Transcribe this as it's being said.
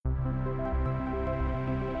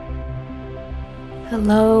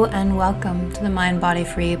Hello and welcome to the Mind Body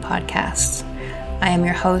Free podcast. I am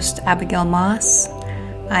your host, Abigail Moss.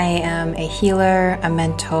 I am a healer, a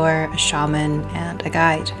mentor, a shaman, and a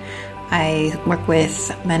guide. I work with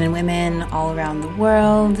men and women all around the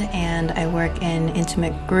world, and I work in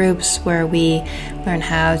intimate groups where we learn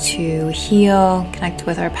how to heal, connect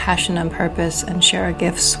with our passion and purpose, and share our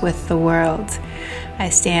gifts with the world. I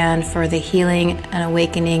stand for the healing and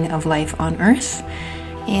awakening of life on Earth.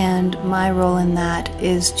 And my role in that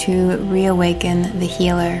is to reawaken the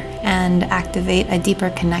healer and activate a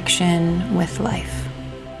deeper connection with life.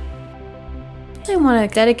 I want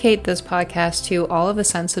to dedicate this podcast to all of the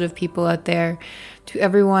sensitive people out there, to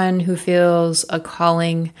everyone who feels a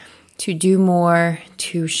calling to do more,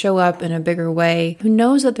 to show up in a bigger way, who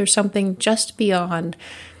knows that there's something just beyond,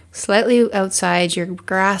 slightly outside your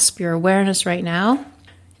grasp, your awareness right now.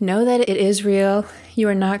 Know that it is real. You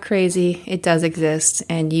are not crazy. It does exist,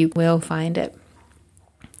 and you will find it.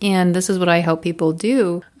 And this is what I help people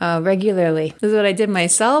do regularly. This is what I did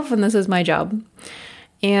myself, and this is my job.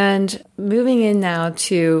 And moving in now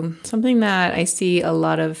to something that I see a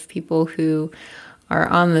lot of people who are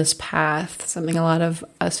on this path, something a lot of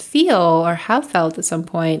us feel or have felt at some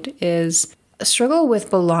point, is a struggle with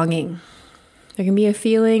belonging. There can be a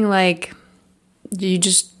feeling like you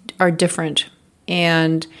just are different.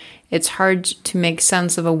 And it's hard to make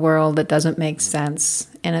sense of a world that doesn't make sense.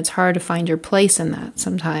 And it's hard to find your place in that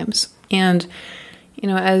sometimes. And,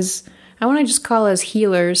 as I want to just call us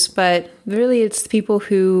healers, but really it's the people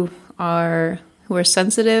who are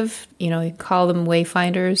sensitive. You call them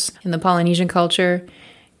wayfinders in the Polynesian culture.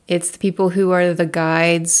 It's the people who are the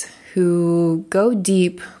guides who go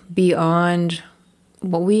deep beyond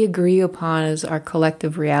what we agree upon as our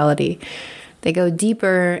collective reality. They go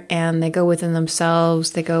deeper and they go within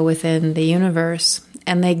themselves, they go within the universe,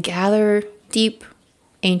 and they gather deep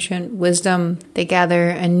ancient wisdom. They gather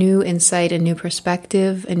a new insight, a new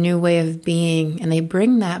perspective, a new way of being, and they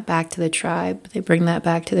bring that back to the tribe. They bring that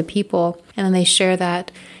back to the people, and then they share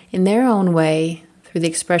that in their own way through the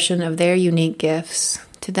expression of their unique gifts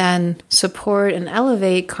to then support and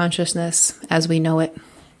elevate consciousness as we know it.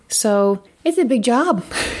 So it's a big job.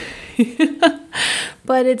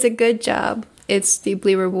 But it's a good job. It's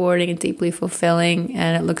deeply rewarding and deeply fulfilling,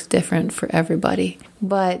 and it looks different for everybody.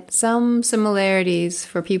 But some similarities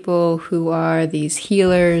for people who are these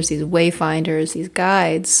healers, these wayfinders, these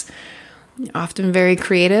guides, often very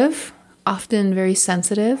creative, often very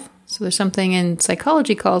sensitive. So there's something in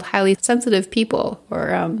psychology called highly sensitive people, or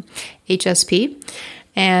HSP.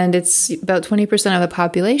 And it's about 20% of the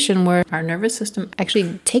population where our nervous system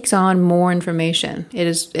actually takes on more information.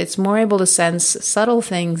 It's more able to sense subtle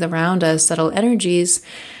things around us, subtle energies,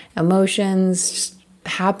 emotions,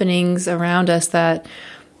 happenings around us that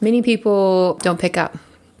many people don't pick up.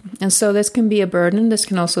 And so this can be a burden. This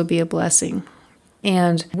can also be a blessing.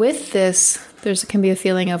 And with this, there can be a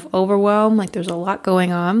feeling of overwhelm, like there's a lot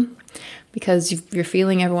going on because you're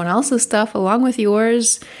feeling everyone else's stuff along with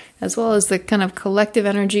yours, as well as the kind of collective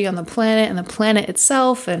energy on the planet and the planet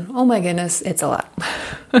itself. And oh my goodness, it's a lot.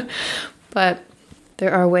 But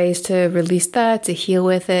there are ways to release that, to heal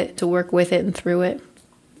with it, to work with it and through it.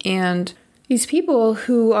 And these people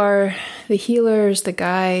who are the healers, the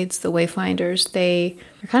guides, the wayfinders, they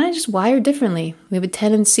are kind of just wired differently. We have a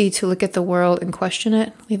tendency to look at the world and question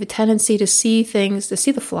it. We have a tendency to see things, to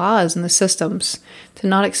see the flaws in the systems, to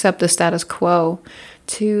not accept the status quo,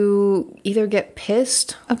 to either get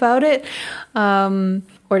pissed about it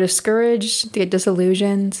or discouraged, get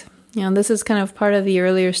disillusioned. This is kind of part of the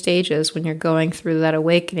earlier stages when you're going through that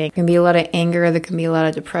awakening. There can be a lot of anger, there can be a lot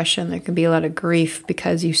of depression, there can be a lot of grief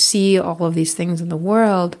because you see all of these things in the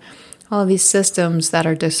world, all of these systems that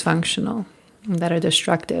are dysfunctional, that are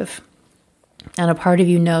destructive. And a part of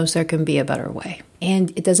you knows there can be a better way.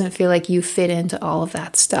 And it doesn't feel like you fit into all of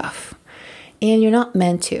that stuff. And you're not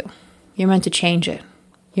meant to. You're meant to change it.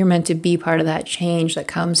 You're meant to be part of that change that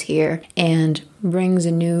comes here and brings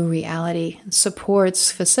a new reality, supports,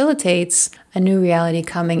 facilitates a new reality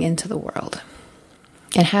coming into the world.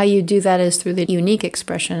 And how you do that is through the unique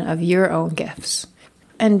expression of your own gifts.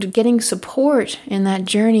 And getting support in that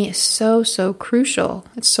journey is so, so crucial.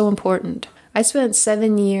 It's so important. I spent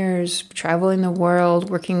 7 years traveling the world,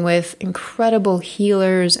 working with incredible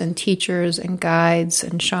healers and teachers and guides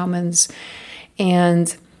and shamans.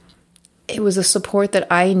 And it was a support that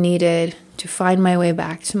I needed to find my way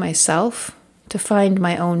back to myself, to find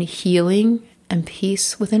my own healing and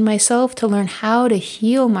peace within myself, to learn how to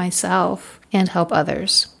heal myself and help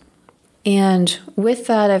others. And with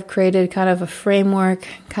that, I've created kind of a framework,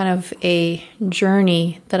 kind of a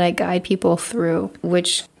journey that I guide people through,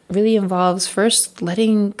 which really involves first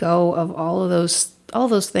letting go of all of those all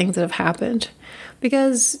those things that have happened.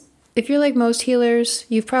 Because if you're like most healers,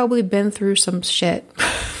 you've probably been through some shit.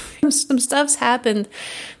 Some stuff's happened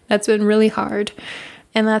that's been really hard.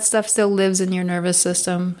 And that stuff still lives in your nervous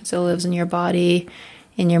system, still lives in your body,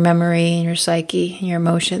 in your memory, in your psyche, in your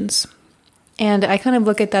emotions. And I kind of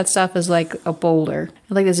look at that stuff as like a boulder,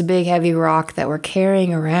 like this big heavy rock that we're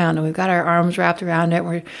carrying around, and we've got our arms wrapped around it.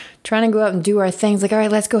 We're trying to go out and do our things like, all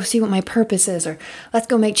right, let's go see what my purpose is, or let's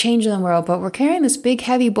go make change in the world. But we're carrying this big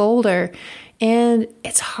heavy boulder, and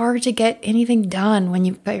it's hard to get anything done when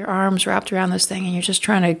you've got your arms wrapped around this thing and you're just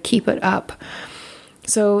trying to keep it up.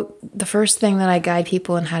 So the first thing that I guide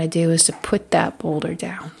people in how to do is to put that boulder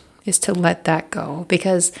down, is to let that go,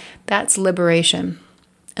 because that's liberation.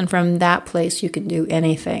 And from that place, you can do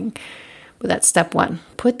anything. But that's step one.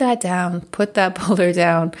 Put that down, put that boulder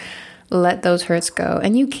down, let those hurts go.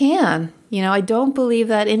 And you can. You know, I don't believe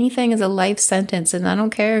that anything is a life sentence. And I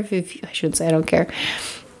don't care if I shouldn't say I don't care,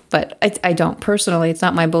 but I don't personally. It's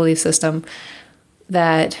not my belief system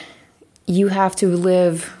that you have to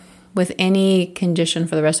live with any condition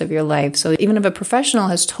for the rest of your life. So even if a professional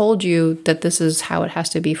has told you that this is how it has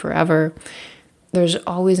to be forever, there's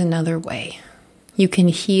always another way. You can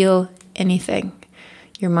heal anything.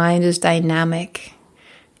 Your mind is dynamic.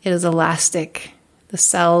 It is elastic. The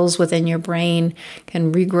cells within your brain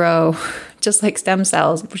can regrow just like stem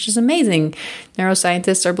cells, which is amazing.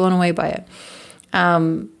 Neuroscientists are blown away by it.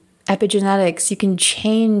 Epigenetics, you can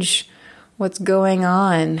change what's going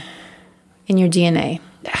on in your DNA.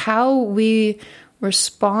 How we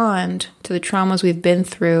respond to the traumas we've been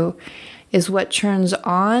through is what turns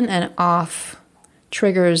on and off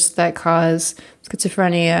triggers that cause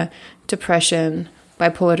schizophrenia, depression,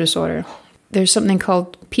 bipolar disorder. There's something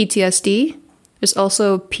called PTSD. There's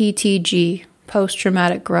also PTG,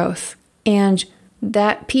 post-traumatic growth. And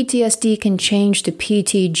that PTSD can change to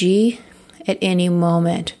PTG at any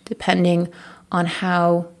moment, depending on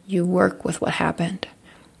how you work with what happened.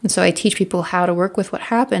 And so I teach people how to work with what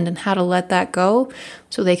happened and how to let that go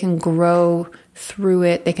so they can grow through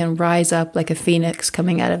it. They can rise up like a phoenix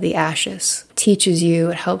coming out of the ashes. It teaches you,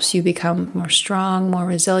 it helps you become more strong, more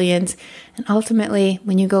resilient. And ultimately,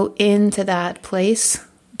 when you go into that place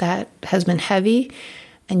that has been heavy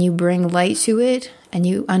and you bring light to it and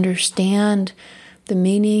you understand the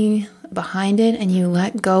meaning behind it and you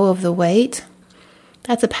let go of the weight,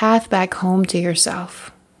 that's a path back home to yourself,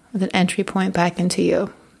 with an entry point back into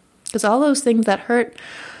you. Because all those things that hurt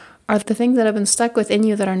are the things that have been stuck within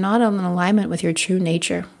you that are not in alignment with your true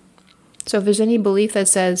nature. So if there's any belief that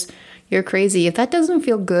says you're crazy, if that doesn't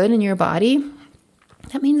feel good in your body,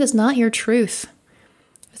 that means it's not your truth.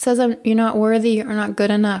 If it says you're not worthy or not good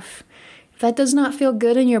enough, if that does not feel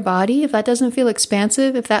good in your body, if that doesn't feel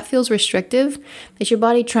expansive, if that feels restrictive, it's your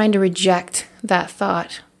body trying to reject that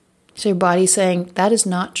thought. So your body's saying, that is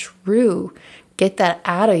not true. Get that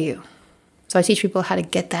out of you. So I teach people how to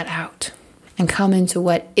get that out and come into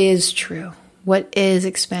what is true, what is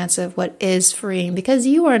expansive, what is freeing, because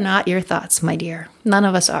you are not your thoughts, my dear. None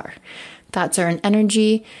of us are. Thoughts are an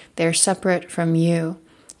energy. They're separate from you.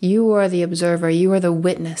 You are the observer. You are the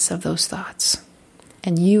witness of those thoughts.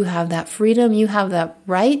 And you have that freedom. You have that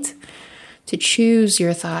right to choose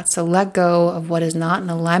your thoughts, to let go of what is not in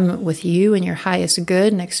alignment with you and your highest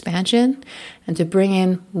good and expansion, and to bring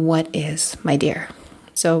in what is, my dear.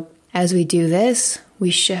 So as we do this, we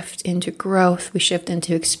shift into growth, we shift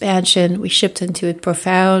into expansion, we shift into a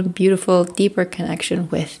profound, beautiful, deeper connection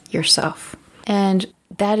with yourself. And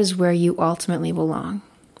that is where you ultimately belong.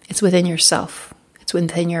 It's within yourself. It's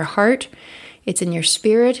within your heart. It's in your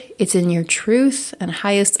spirit. It's in your truth and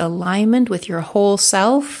highest alignment with your whole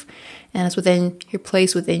self. And it's within your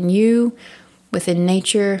place within you, within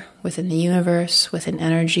nature, within the universe, within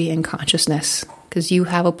energy and consciousness. Because you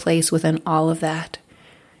have a place within all of that.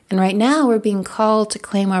 And right now we're being called to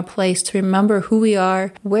claim our place, to remember who we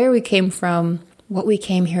are, where we came from, what we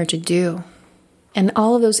came here to do. And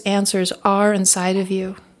all of those answers are inside of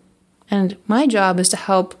you. And my job is to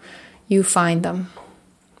help you find them.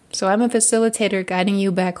 So I'm a facilitator guiding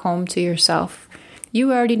you back home to yourself.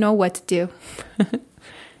 You already know what to do.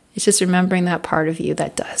 It's just remembering that part of you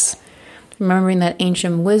that does. Remembering that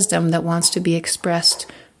ancient wisdom that wants to be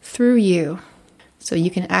expressed through you. So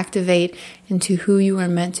you can activate into who you are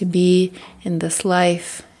meant to be in this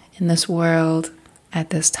life, in this world,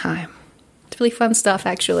 at this time. It's really fun stuff,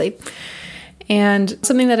 actually. And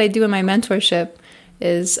something that I do in my mentorship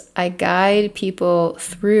is I guide people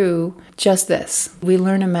through just this. We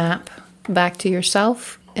learn a map back to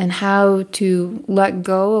yourself and how to let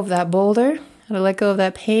go of that boulder, how to let go of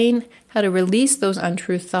that pain, how to release those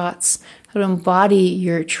untrue thoughts, how to embody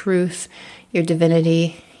your truth, your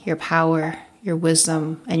divinity, your power, your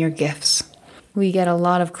wisdom, and your gifts. We get a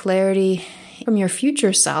lot of clarity from your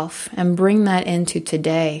future self and bring that into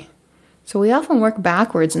today. So we often work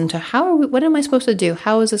backwards into what am I supposed to do?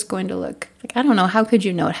 How is this going to look? Like, I don't know. How could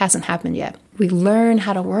you know? It hasn't happened yet. We learn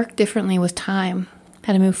how to work differently with time,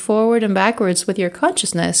 how to move forward and backwards with your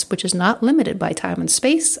consciousness, which is not limited by time and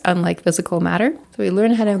space, unlike physical matter. So we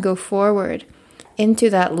learn how to go forward into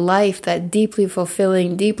that life, that deeply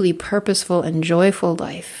fulfilling, deeply purposeful and joyful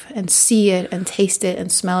life, and see it and taste it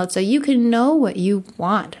and smell it so you can know what you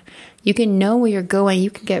want. You can know where you're going.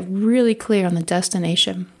 You can get really clear on the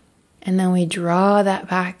destination. And then we draw that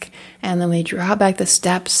back, and then we draw back the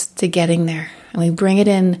steps to getting there. And we bring it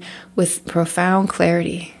in with profound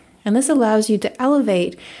clarity. And this allows you to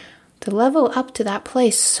elevate, to level up to that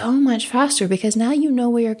place so much faster because now you know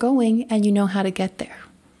where you're going and you know how to get there.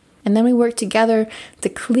 And then we work together to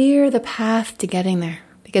clear the path to getting there.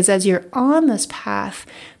 Because as you're on this path,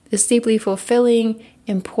 this deeply fulfilling,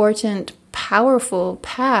 important, powerful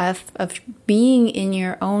path of being in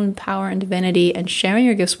your own power and divinity and sharing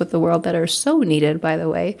your gifts with the world that are so needed, by the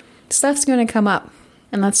way, stuff's going to come up.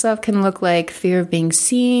 And that stuff can look like fear of being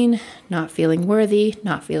seen, not feeling worthy,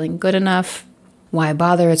 not feeling good enough, why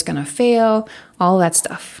bother, it's going to fail, all that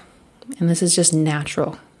stuff. And this is just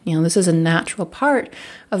natural. This is a natural part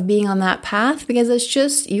of being on that path because it's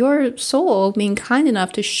just your soul being kind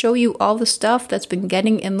enough to show you all the stuff that's been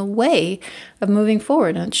getting in the way of moving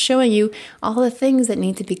forward. And it's showing you all the things that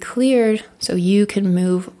need to be cleared so you can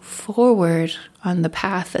move forward on the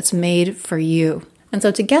path that's made for you. And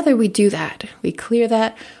so together we do that. We clear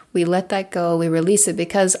that. We let that go. We release it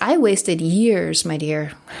because I wasted years, my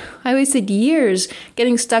dear. I wasted years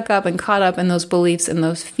getting stuck up and caught up in those beliefs and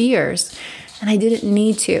those fears. And I didn't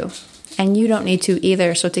need to. And you don't need to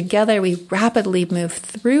either. So together we rapidly move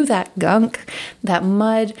through that gunk, that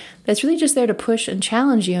mud that's really just there to push and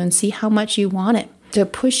challenge you and see how much you want it, to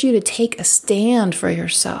push you to take a stand for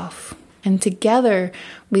yourself. And together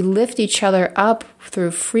we lift each other up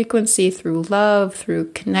through frequency, through love,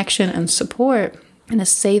 through connection and support in a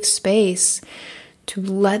safe space to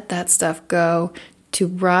let that stuff go, to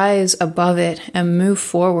rise above it and move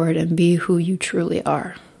forward and be who you truly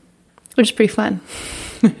are. Which is pretty fun.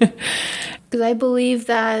 Because I believe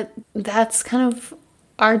that that's kind of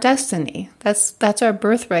our destiny. That's our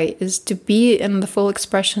birthright, is to be in the full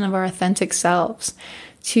expression of our authentic selves,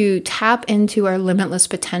 to tap into our limitless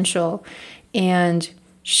potential and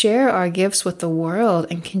share our gifts with the world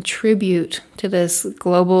and contribute to this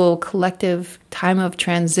global collective time of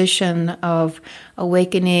transition, of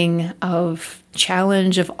awakening, of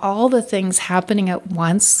challenge, of all the things happening at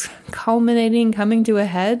once, culminating, coming to a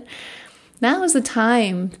head. Now is the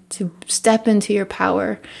time to step into your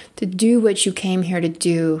power, to do what you came here to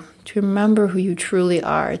do, to remember who you truly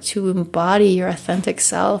are, to embody your authentic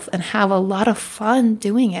self and have a lot of fun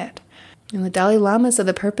doing it. And the Dalai Lama said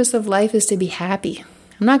the purpose of life is to be happy.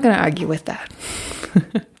 I'm not going to argue with that.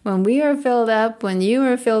 When we are filled up, when you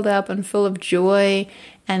are filled up and full of joy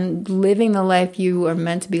and living the life you are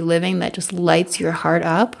meant to be living that just lights your heart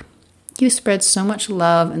up, you spread so much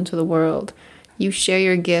love into the world. You share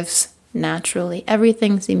your gifts naturally.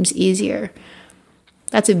 Everything seems easier.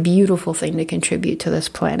 That's a beautiful thing to contribute to this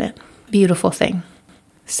planet. Beautiful thing.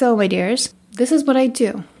 So, my dears, this is what I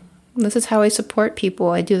do. This is how I support people.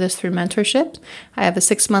 I do this through mentorship. I have a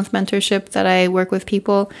 6-month mentorship that I work with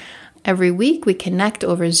people every week. We connect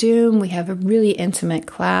over Zoom. We have a really intimate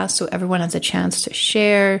class, so everyone has a chance to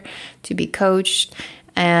share, to be coached,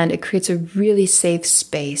 and it creates a really safe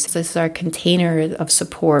space. This is our container of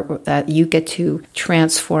support that you get to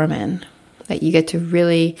transform in, that you get to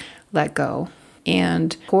really let go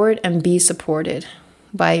and support and be supported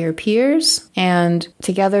by your peers. And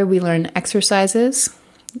together we learn exercises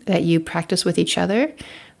that you practice with each other.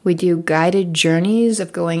 We do guided journeys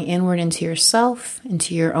of going inward into yourself,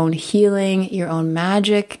 into your own healing, your own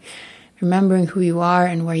magic, remembering who you are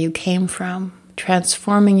and where you came from,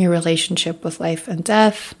 transforming your relationship with life and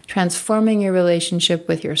death, transforming your relationship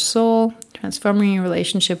with your soul, transforming your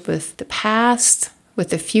relationship with the past, with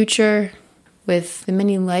the future, with the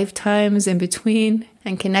many lifetimes in between,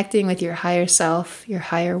 and connecting with your higher self, your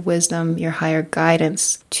higher wisdom, your higher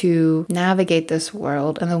guidance to navigate this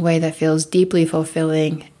world in a way that feels deeply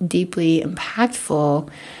fulfilling, deeply impactful,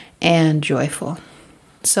 and joyful.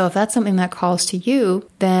 So if that's something that calls to you,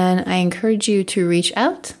 then I encourage you to reach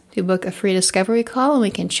out, to book a free discovery call, and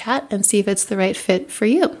we can chat and see if it's the right fit for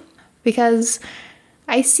you. Because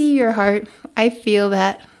I see your heart. I feel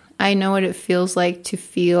that. I know what it feels like to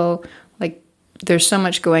feel like there's so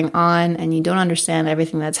much going on and you don't understand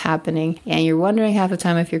everything that's happening and you're wondering half the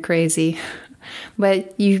time if you're crazy.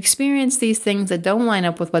 But you experience these things that don't line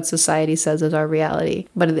up with what society says is our reality,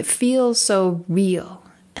 but it feels so real.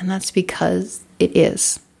 And that's because it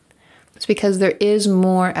is. It's because there is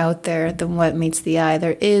more out there than what meets the eye.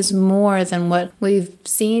 There is more than what we've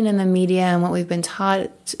seen in the media and what we've been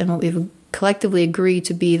taught and what we've collectively agreed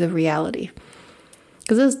to be the reality.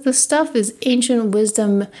 Because this stuff is ancient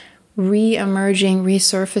wisdom re-emerging,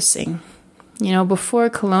 resurfacing. Before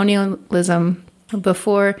colonialism,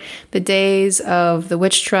 before the days of the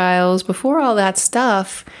witch trials, before all that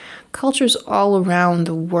stuff, cultures all around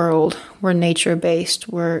the world were nature-based,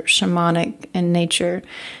 were shamanic in nature.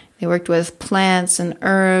 They worked with plants and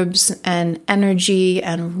herbs and energy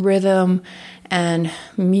and rhythm and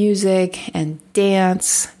music and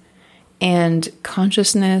dance and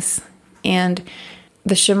consciousness. And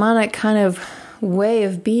the shamanic kind of way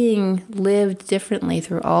of being lived differently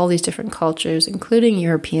through all these different cultures, including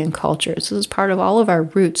European cultures. This is part of all of our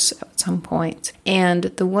roots at some point. And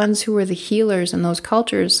the ones who were the healers in those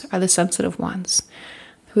cultures are the sensitive ones,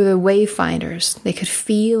 who are the wayfinders. They could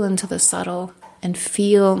feel into the subtle and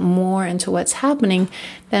feel more into what's happening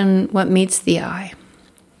than what meets the eye.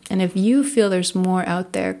 And if you feel there's more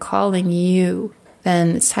out there calling you,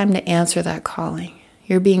 then it's time to answer that calling.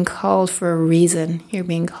 You're being called for a reason. You're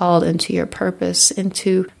being called into your purpose,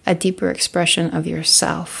 into a deeper expression of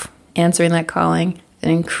yourself. Answering that calling, an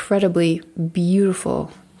incredibly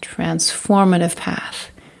beautiful, transformative path.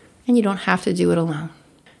 And you don't have to do it alone.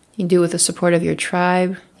 You can do it with the support of your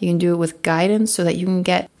tribe. You can do it with guidance so that you can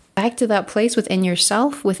get back to that place within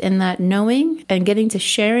yourself, within that knowing, and getting to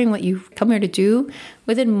sharing what you've come here to do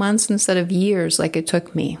within months instead of years like it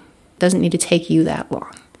took me. It doesn't need to take you that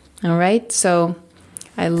long. All right? So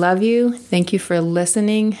I love you. Thank you for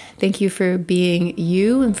listening. Thank you for being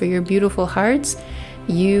you and for your beautiful hearts.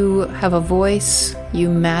 You have a voice. You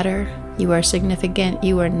matter. You are significant.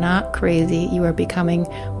 You are not crazy. You are becoming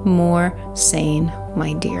more sane,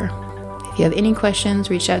 my dear. If you have any questions,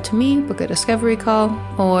 reach out to me, book a discovery call,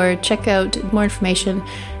 or check out more information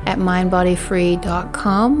at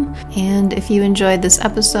mindbodyfree.com. And if you enjoyed this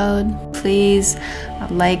episode, please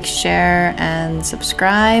like, share, and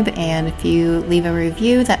subscribe. And if you leave a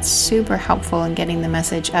review, that's super helpful in getting the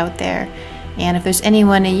message out there. And if there's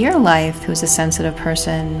anyone in your life who's a sensitive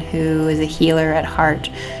person, who is a healer at heart,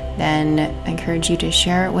 then I encourage you to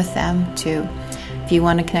share it with them too. If you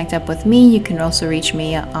want to connect up with me, you can also reach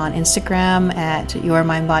me on Instagram at Your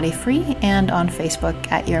Mind Body Free and on Facebook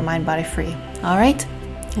at Your Mind Body Free. All right,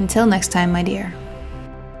 until next time, my dear.